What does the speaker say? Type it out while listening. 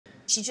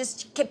she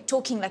just kept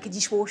talking like a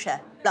dishwasher,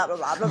 blah, blah,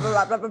 blah, blah,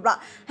 blah, blah, blah, blah.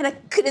 And I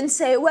couldn't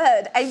say a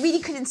word. I really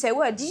couldn't say a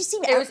word. Did you see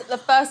me? It was the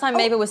first time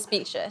Maeva was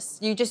speakless.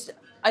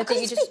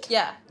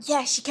 Yeah.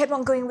 Yeah, she kept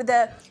on going with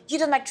you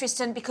don't like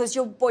Tristan because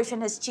your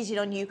boyfriend has cheated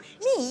on you.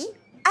 Me,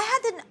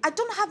 I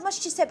don't have much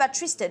to say about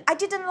Tristan. I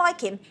didn't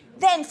like him.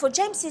 Then for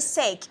James's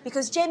sake,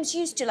 because James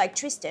used to like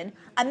Tristan,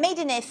 I made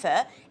an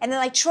effort and then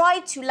I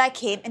tried to like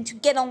him and to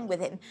get on with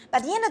him.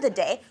 But at the end of the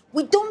day,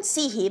 we don't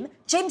see him.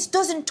 James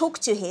doesn't talk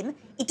to him.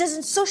 He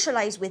doesn't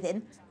socialize with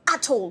him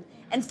at all.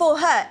 And for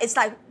her, it's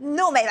like,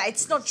 no, Maeva,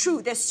 it's not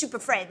true. They're super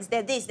friends.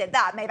 They're this, they're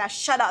that. Maeva,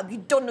 shut up.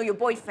 You don't know your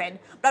boyfriend.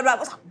 Blah, blah. I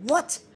was like, what?